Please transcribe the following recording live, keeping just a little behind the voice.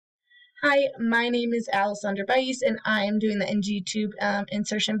Hi, my name is Alessandra Bice, and I am doing the NG tube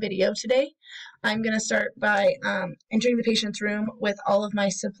insertion video today. I'm going to start by entering the patient's room with all of my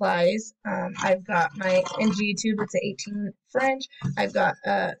supplies. I've got my NG tube, it's an 18 French. I've got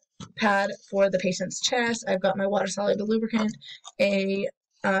a pad for the patient's chest. I've got my water-soluble lubricant, a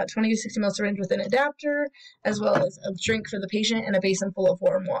 20 to 60 ml syringe with an adapter, as well as a drink for the patient and a basin full of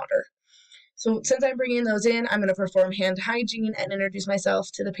warm water. So since I'm bringing those in, I'm going to perform hand hygiene and introduce myself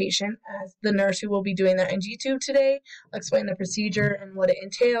to the patient as the nurse who will be doing their NG tube today. I'll explain the procedure and what it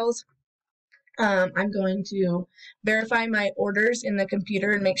entails. I'm going to verify my orders in the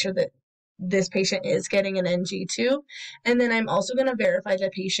computer and make sure that this patient is getting an NG tube. And then I'm also going to verify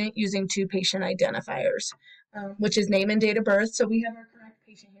the patient using two patient identifiers, which is name and date of birth. So we have our correct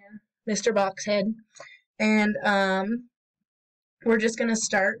patient here, Mr. Boxhead. And we're just going to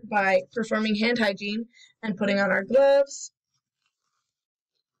start by performing hand hygiene and putting on our gloves.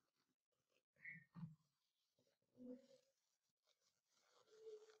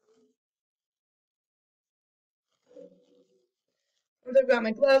 Once I've got my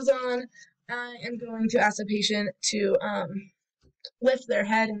gloves on, I am going to ask the patient to lift their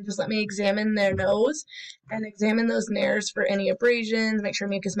head and just let me examine their nose and examine those nares for any abrasions, make sure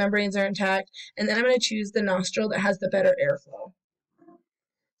mucous membranes are intact, and then I'm going to choose the nostril that has the better airflow.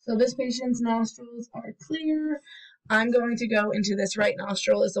 So this patient's nostrils are clear. I'm going to go into this right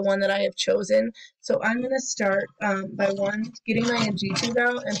nostril is the one that I have chosen. So I'm going to start by getting my NG tube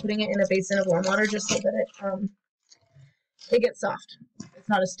out and putting it in a basin of warm water just so that it gets soft. It's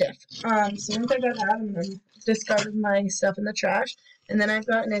not as stiff. So once I've got that, I'm going to discard my stuff in the trash. And then I've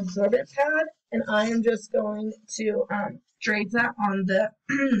got an absorbent pad, and I am just going to drape that on the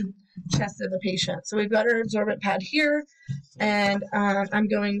chest of the patient. So we've got our absorbent pad here, and I'm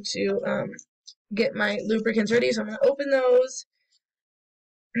going to get my lubricants ready. So I'm going to open those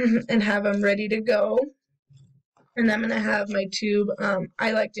and have them ready to go. And I'm going to have my tube.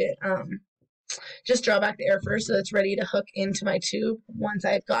 I like to just draw back the air first so it's ready to hook into my tube once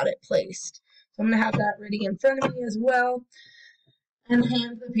I've got it placed. So I'm going to have that ready in front of me as well, and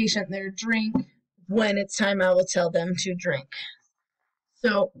hand the patient their drink. When it's time, I will tell them to drink.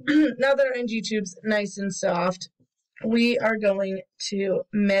 So now that our NG tube's nice and soft, we are going to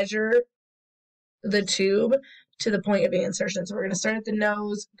measure the tube to the point of the insertion. So we're going to start at the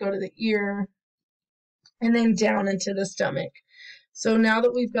nose, go to the ear, and then down into the stomach. So now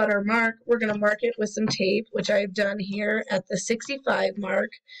that we've got our mark, we're going to mark it with some tape, which I've done here at the 65 mark.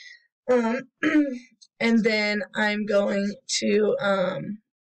 And then I'm going to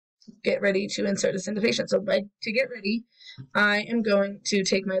get ready to insert this into the patient. So to get ready, I am going to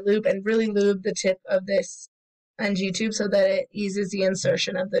take my lube and really lube the tip of this NG tube so that it eases the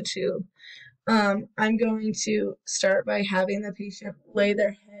insertion of the tube. I'm going to start by having the patient lay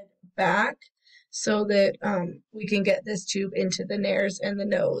their head back so that we can get this tube into the nares and the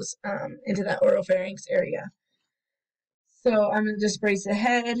nose, into that oropharynx area. So I'm going to just brace the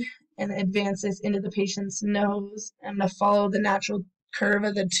head and advance this into the patient's nose. I'm going to follow the natural curve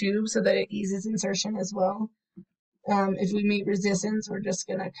of the tube so that it eases insertion as well. If we meet resistance, we're just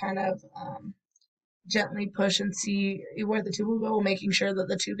going to kind of gently push and see where the tube will go, making sure that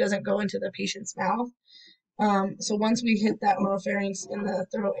the tube doesn't go into the patient's mouth. So once we hit that oropharynx in the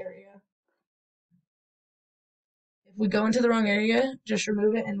throat area, if we go into the wrong area, just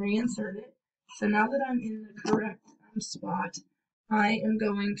remove it and reinsert it. So now that I'm in the correct spot, I am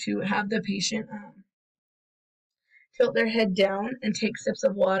going to have the patient tilt their head down and take sips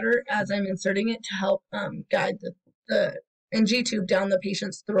of water as I'm inserting it to help guide the NG tube down the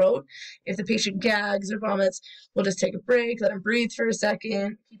patient's throat. If the patient gags or vomits, we'll just take a break, let them breathe for a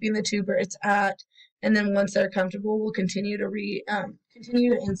second, keeping the tube where it's at, and then once they're comfortable, we'll continue to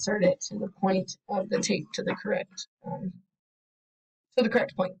insert it to the point of the tape to the correct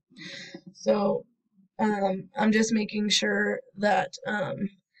point. So I'm just making sure that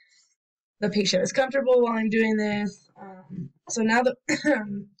the patient is comfortable while I'm doing this. So now that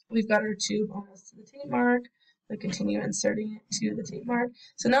we've got our tube almost to the tape mark, we continue inserting it to the tape mark.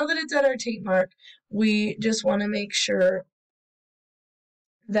 So now that it's at our tape mark, we just want to make sure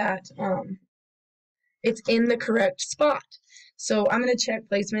that it's in the correct spot. So I'm going to check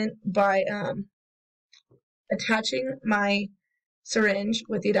placement by attaching my syringe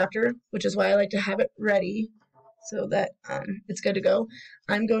with the adapter, which is why I like to have it ready so that it's good to go.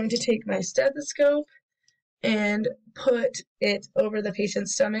 I'm going to take my stethoscope and put it over the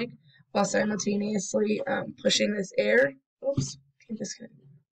patient's stomach while simultaneously pushing this air. Oops, I'm just kidding.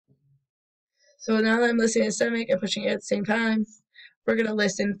 So now that I'm listening to the stomach and pushing it at the same time, we're going to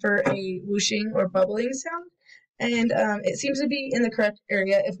listen for a whooshing or bubbling sound. and it seems to be in the correct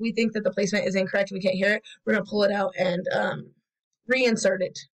area. If we think that the placement is incorrect and we can't hear it, we're going to pull it out and reinsert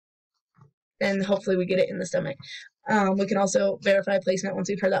it, and hopefully we get it in the stomach. We can also verify placement once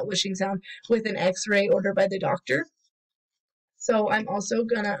we've heard that whooshing sound with an x-ray ordered by the doctor. So I'm also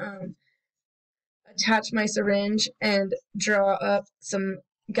going to attach my syringe and draw up some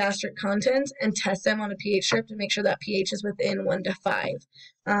gastric contents and test them on a pH strip to make sure that pH is within 1 to 5.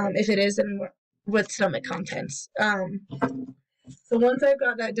 If it is, then with stomach contents. So once I've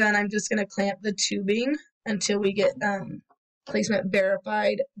got that done, I'm just going to clamp the tubing until we get placement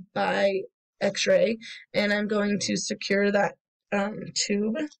verified by x-ray, and I'm going to secure that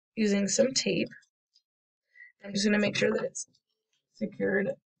tube using some tape. I'm just going to make sure that it's secured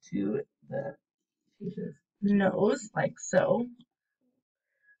to the patient's nose, like so.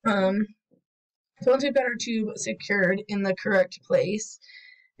 So once we've got our tube secured in the correct place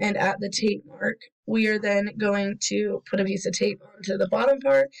and at the tape mark, we are then going to put a piece of tape onto the bottom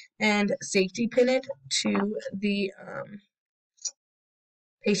part and safety pin it to the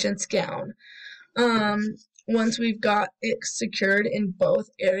patient's gown. Once we've got it secured in both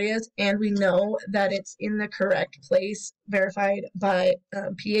areas and we know that it's in the correct place, verified by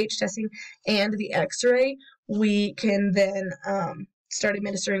pH testing and the x-ray, we can then start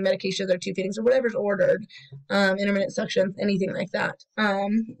administering medication or tube feedings or whatever's ordered, intermittent suction, anything like that.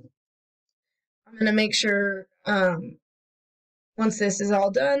 I'm going to make sure once this is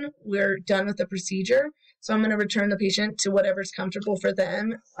all done, we're done with the procedure. So I'm going to return the patient to whatever's comfortable for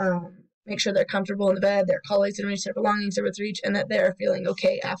them. Make sure they're comfortable in the bed, their colleagues and reach their belongings are within reach, and that they're feeling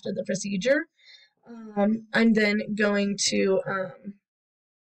okay after the procedure. I'm then going to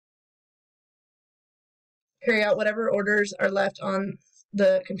carry out whatever orders are left on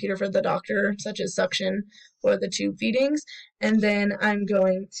the computer for the doctor, such as suction or the tube feedings, and then I'm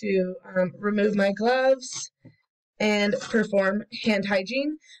going to remove my gloves and perform hand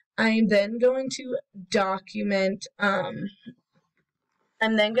hygiene. I'm then going to document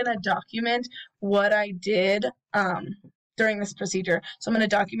what I did during this procedure. So I'm going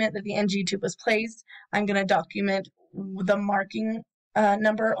to document that the NG tube was placed. I'm going to document the marking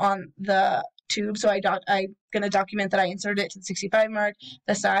number on the tube. So I'm going to document that I inserted it to the 65 mark,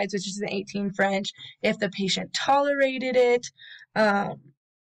 the size, which is an 18 French, if the patient tolerated it,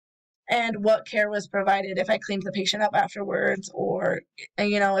 and what care was provided if I cleaned the patient up afterwards, or,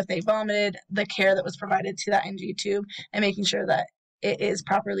 if they vomited, the care that was provided to that NG tube, and making sure that it is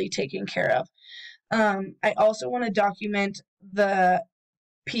properly taken care of. I also want to document the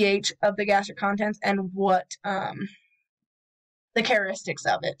pH of the gastric contents and what the characteristics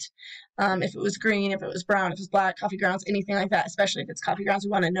of it. If it was green, if it was brown, if it was black, coffee grounds, anything like that, especially if it's coffee grounds,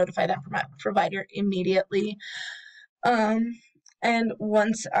 we want to notify that provider immediately. And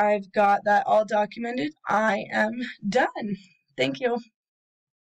once I've got that all documented, I am done. Thank you.